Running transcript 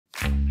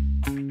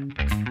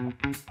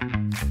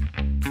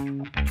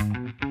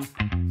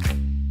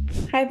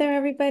Hi there,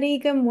 everybody.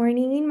 Good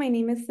morning. My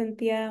name is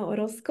Cynthia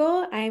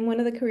Orozco. I'm one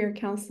of the career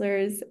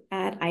counselors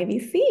at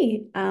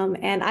IVC,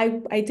 and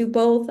I do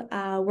both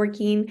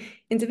working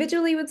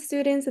individually with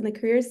students in the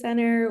Career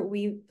Center.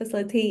 We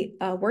facilitate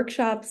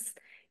workshops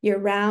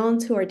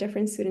year-round to our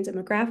different student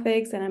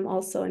demographics, and I'm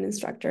also an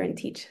instructor and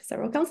teach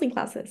several counseling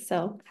classes.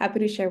 So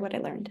happy to share what I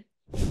learned.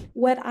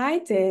 What I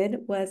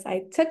did was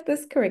I took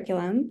this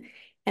curriculum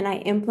and I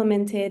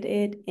implemented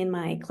it in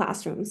my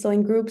classroom, so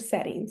in group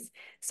settings.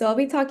 So I'll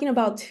be talking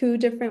about two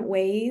different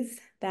ways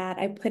that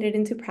I put it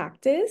into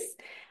practice.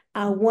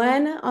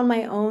 One on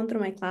my own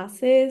through my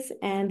classes,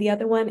 and the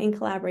other one in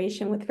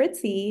collaboration with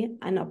Fritzy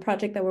on a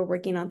project that we're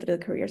working on through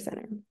the Career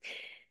Center.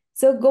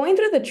 So going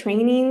through the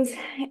trainings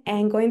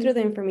and going through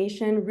the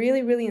information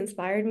really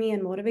inspired me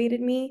and motivated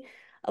me.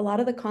 A lot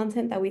of the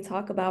content that we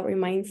talk about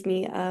reminds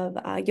me of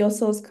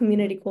Yoso's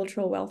community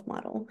cultural wealth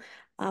model,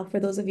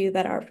 for those of you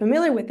that are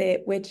familiar with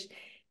it, which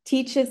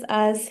teaches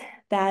us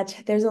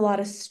that there's a lot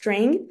of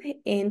strength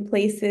in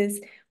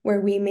places where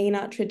we may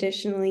not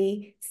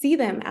traditionally see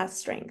them as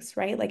strengths,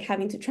 right? Like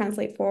having to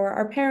translate for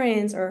our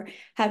parents or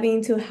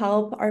having to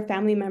help our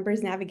family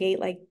members navigate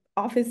like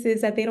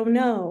offices that they don't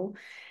know.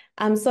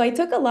 So I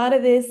took a lot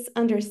of this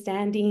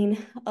understanding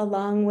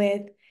along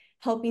with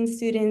helping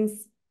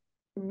students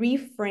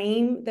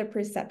reframe their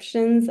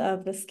perceptions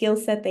of the skill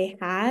set they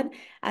had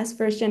as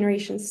first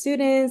generation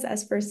students,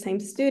 as first time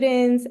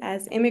students,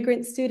 as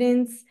immigrant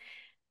students,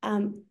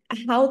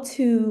 how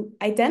to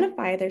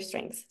identify their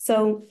strengths.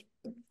 So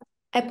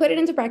I put it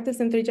into practice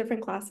in 3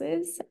 different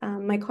classes.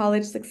 My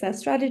college success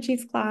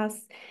strategies class,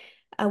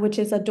 which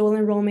is a dual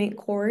enrollment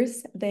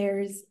course.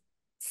 There's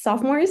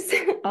sophomores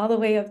all the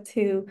way up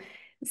to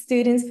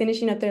students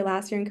finishing up their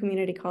last year in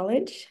community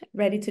college,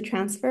 ready to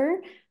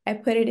transfer. I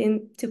put it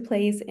into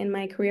place in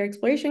my career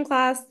exploration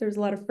class. There's a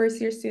lot of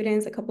first-year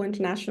students, a couple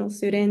international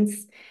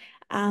students,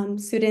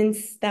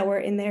 students that were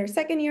in their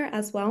second year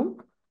as well.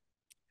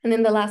 And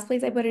then the last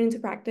place I put it into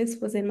practice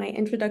was in my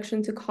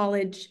introduction to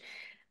college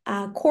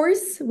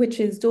course, which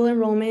is dual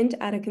enrollment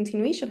at a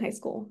continuation high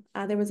school.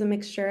 There was a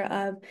mixture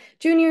of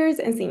juniors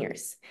and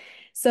seniors.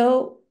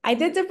 So I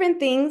did different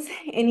things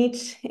in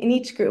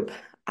each group.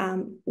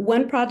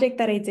 One project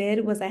that I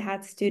did was I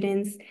had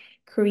students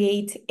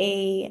create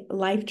a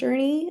life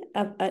journey,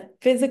 of a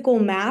physical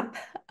map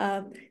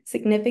of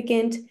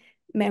significant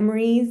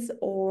memories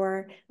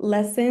or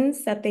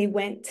lessons that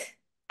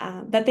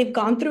that they've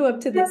gone through up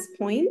to this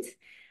point.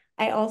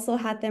 I also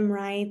had them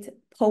write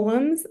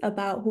poems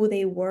about who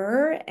they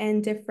were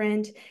and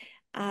different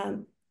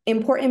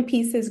important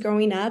pieces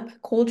growing up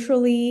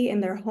culturally in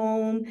their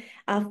home,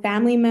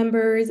 family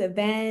members,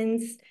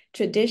 events,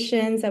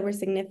 traditions that were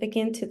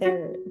significant to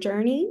their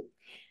journey.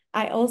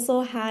 I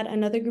also had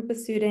another group of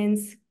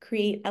students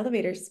create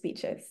elevator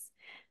speeches.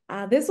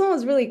 This one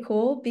was really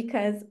cool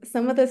because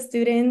some of the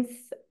students,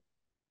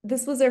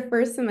 this was their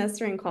first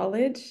semester in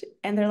college,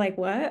 and they're like,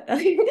 what?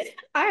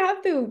 I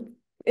have to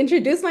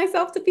introduce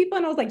myself to people.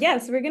 And I was like,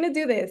 yes, we're going to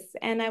do this.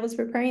 And I was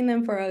preparing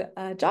them for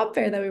a job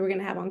fair that we were going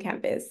to have on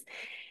campus.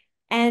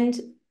 And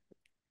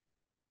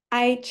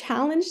I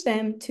challenged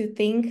them to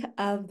think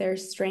of their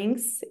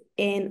strengths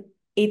in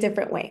a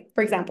different way.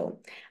 For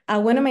example,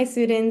 one of my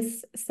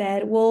students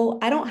said, well,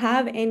 I don't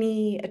have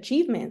any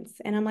achievements.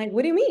 And I'm like,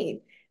 what do you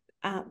mean?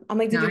 I'm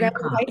like, did Now you you're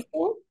graduate caught. high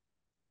school?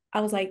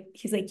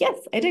 He's like, yes,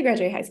 I did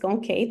graduate high school.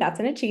 Okay, that's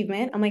an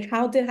achievement. I'm like,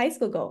 how did high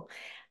school go?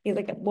 He's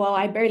like, well,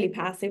 I barely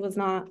passed. It was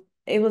not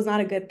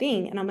a good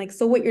thing. And I'm like,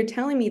 so what you're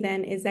telling me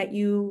then is that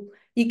you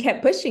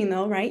kept pushing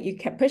though, right? You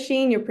kept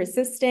pushing, you're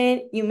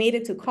persistent, you made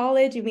it to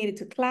college, you made it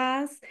to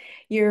class,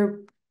 you're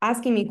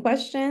asking me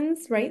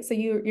questions, right? So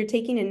you're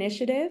taking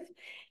initiative.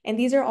 And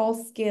these are all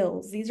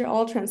skills. These are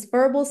all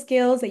transferable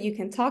skills that you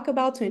can talk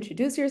about to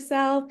introduce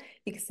yourself.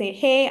 You can say,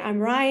 hey, I'm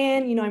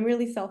Ryan. You know, I'm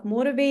really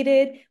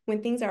self-motivated.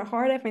 When things are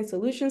hard, I find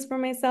solutions for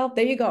myself.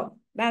 There you go.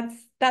 That's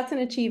an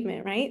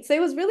achievement, right? So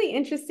it was really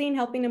interesting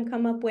helping them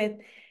come up with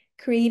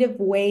creative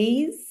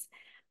ways,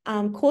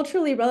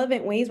 culturally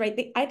relevant ways,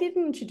 right? I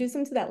didn't introduce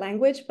them to that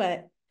language,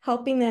 but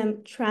helping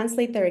them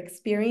translate their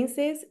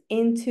experiences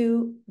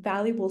into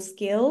valuable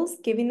skills,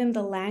 giving them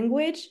the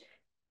language,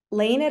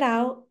 laying it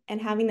out,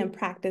 and having them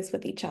practice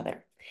with each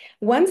other.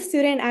 One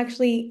student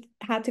actually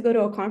had to go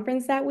to a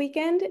conference that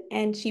weekend,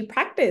 and she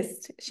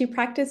practiced. She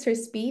practiced her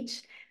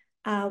speech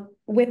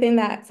within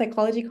that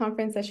psychology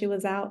conference that she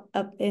was out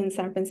up in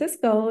San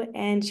Francisco,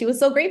 and she was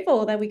so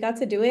grateful that we got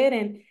to do it.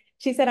 And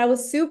she said, I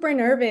was super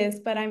nervous,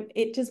 but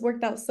it just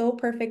worked out so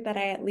perfect that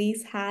I at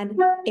least had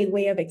a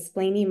way of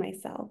explaining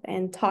myself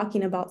and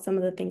talking about some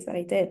of the things that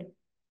I did.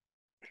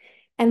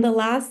 And the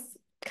last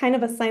kind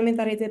of assignment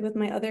that I did with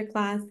my other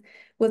class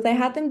was I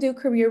had them do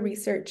career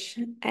research.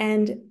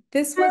 And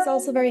this was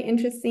also very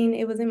interesting.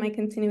 It was in my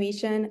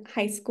continuation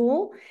high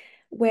school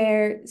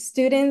where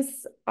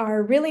students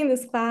are really in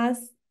this class.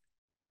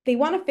 They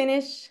want to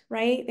finish,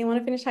 right? They want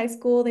to finish high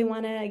school. They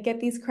want to get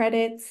these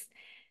credits.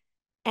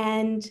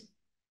 And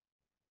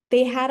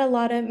they had a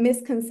lot of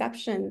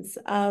misconceptions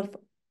of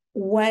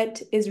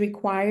what is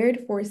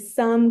required for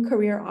some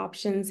career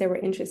options they were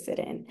interested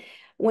in.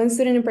 One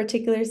student in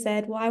particular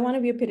said, well, I want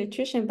to be a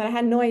pediatrician, but I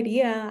had no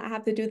idea I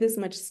have to do this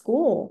much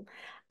school.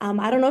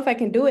 I don't know if I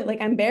can do it.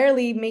 Like I'm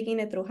barely making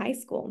it through high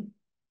school.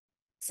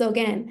 So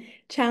again,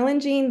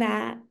 challenging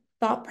that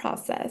thought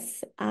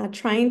process,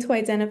 trying to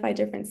identify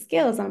different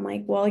skills. I'm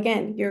like, well,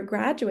 again, you're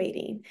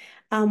graduating.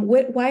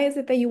 Why is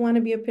it that you want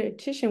to be a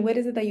pediatrician? What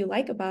is it that you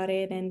like about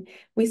it? And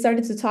we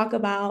started to talk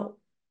about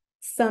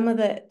some of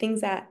the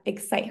things that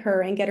excite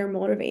her and get her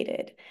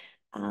motivated.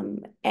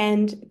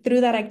 And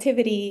through that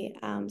activity,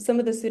 some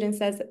of the students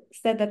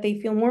said that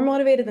they feel more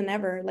motivated than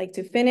ever, like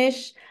to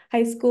finish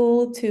high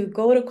school, to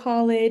go to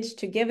college,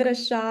 to give it a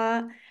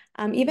shot.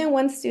 Even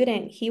one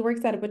student, he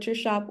works at a butcher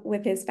shop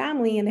with his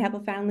family and they have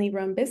a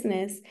family-run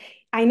business.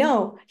 I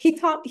know he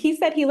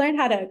said he learned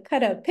how to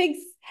cut a pig's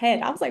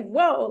head. I was like,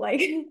 whoa,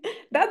 like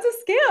that's a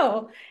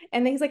skill.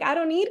 And then he's like, I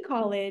don't need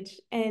college.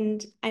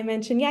 And I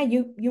mentioned, yeah,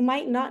 you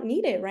might not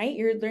need it, right?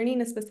 You're learning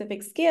a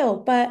specific skill,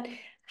 but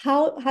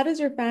how does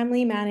your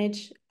family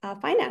manage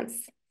finance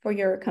for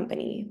your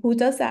company? Who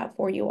does that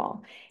for you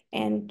all?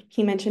 And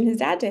he mentioned his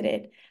dad did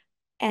it.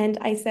 And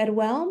I said,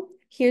 well,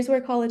 here's where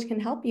college can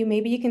help you.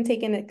 Maybe you can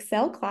take an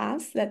Excel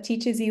class that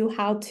teaches you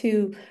how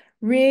to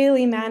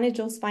really manage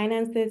those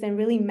finances and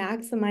really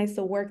maximize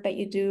the work that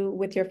you do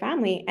with your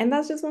family. And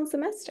that's just one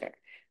semester,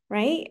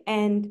 right?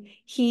 And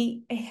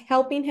he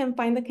helping him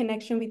find the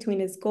connection between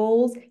his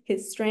goals,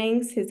 his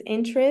strengths, his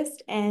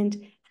interest, and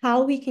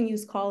how he can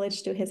use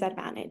college to his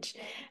advantage.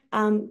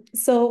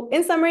 So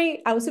in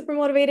summary, I was super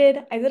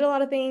motivated. I did a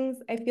lot of things.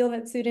 I feel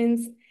that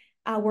students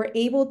were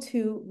able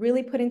to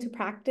really put into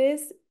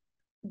practice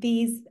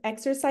these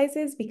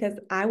exercises because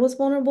I was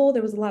vulnerable.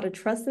 There was a lot of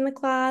trust in the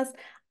class.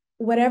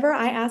 Whatever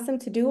I asked them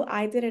to do,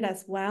 I did it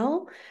as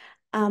well.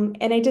 And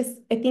I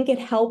think it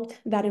helped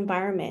that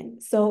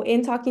environment. So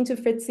in talking to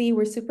Fritzy,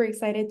 we're super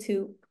excited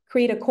to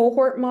create a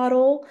cohort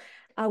model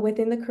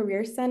within the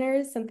career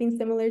centers, something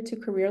similar to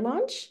Career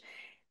Launch,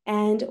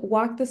 and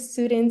walk the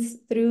students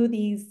through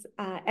these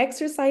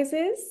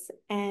exercises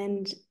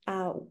and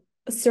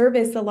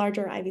service the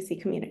larger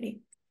IVC community.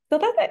 So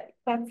that's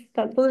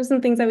it. Those are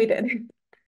some things that we did.